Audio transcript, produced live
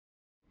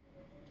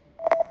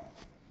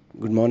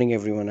Good morning,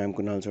 everyone. I'm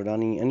Kunal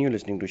Sodani, and you're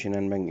listening to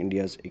Shinhan Bank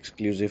India's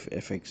exclusive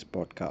FX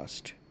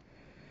podcast.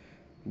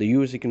 The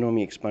US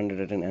economy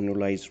expanded at an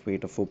annualized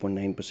rate of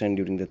 4.9%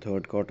 during the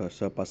third quarter,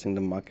 surpassing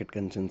the market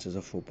consensus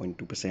of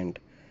 4.2%.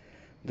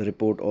 The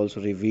report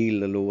also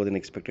revealed a lower than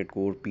expected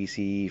core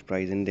PCE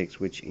price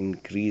index, which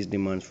increased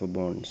demands for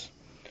bonds.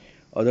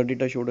 Other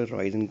data showed a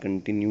rise in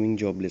continuing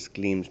jobless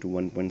claims to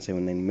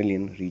 1.79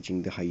 million,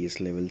 reaching the highest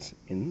levels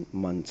in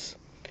months.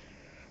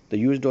 The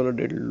US dollar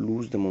did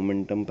lose the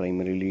momentum,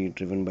 primarily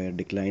driven by a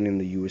decline in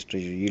the US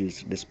Treasury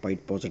yields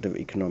despite positive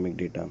economic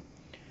data.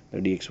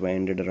 The DXY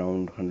ended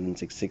around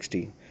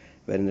 106.60,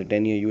 wherein the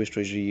 10-year US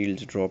Treasury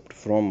yields dropped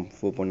from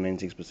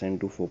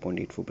 4.96% to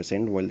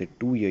 4.84%, while the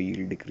 2-year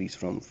yield decreased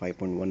from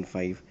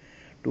 5.15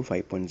 to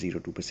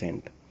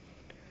 5.02%.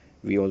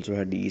 We also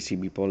had the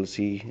ECB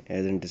policy.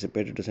 As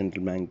anticipated, the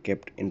central bank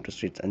kept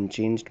interest rates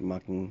unchanged,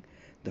 marking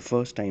the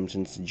first time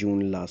since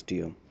June last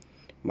year.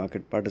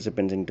 Market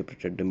participants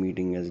interpreted the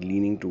meeting as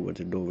leaning towards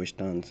a dovish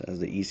stance as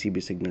the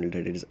ECB signaled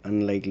that it is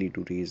unlikely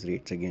to raise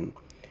rates again.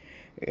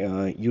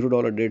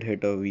 Euro-dollar did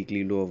hit a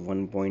weekly low of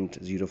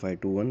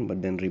 1.0521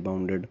 but then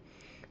rebounded,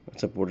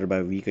 supported by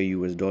a weaker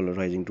US dollar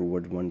rising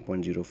towards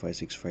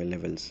 1.0565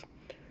 levels.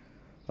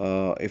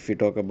 If we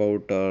talk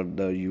about the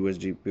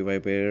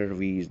USDPY pair,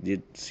 we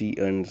did see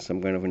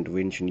some kind of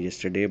intervention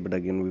yesterday, but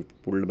again we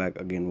pulled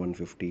back again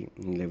 150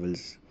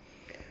 levels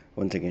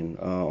once again.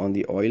 On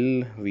the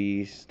oil,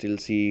 we still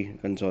see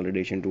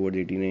consolidation towards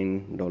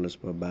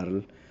 $89 per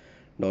barrel.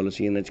 Dollar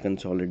CNH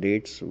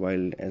consolidates,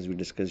 while as we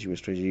discussed,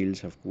 US Treasury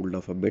yields have cooled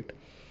off a bit.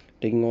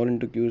 Taking all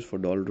into cues for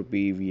dollar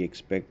rupee, we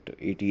expect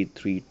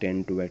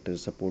 83.10 to act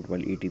as support, while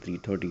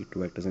 83.30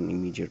 to act as an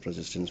immediate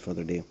resistance for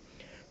the day.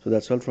 So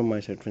that's all from my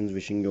side, friends.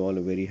 Wishing you all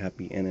a very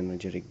happy and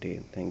energetic day.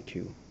 Thank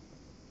you.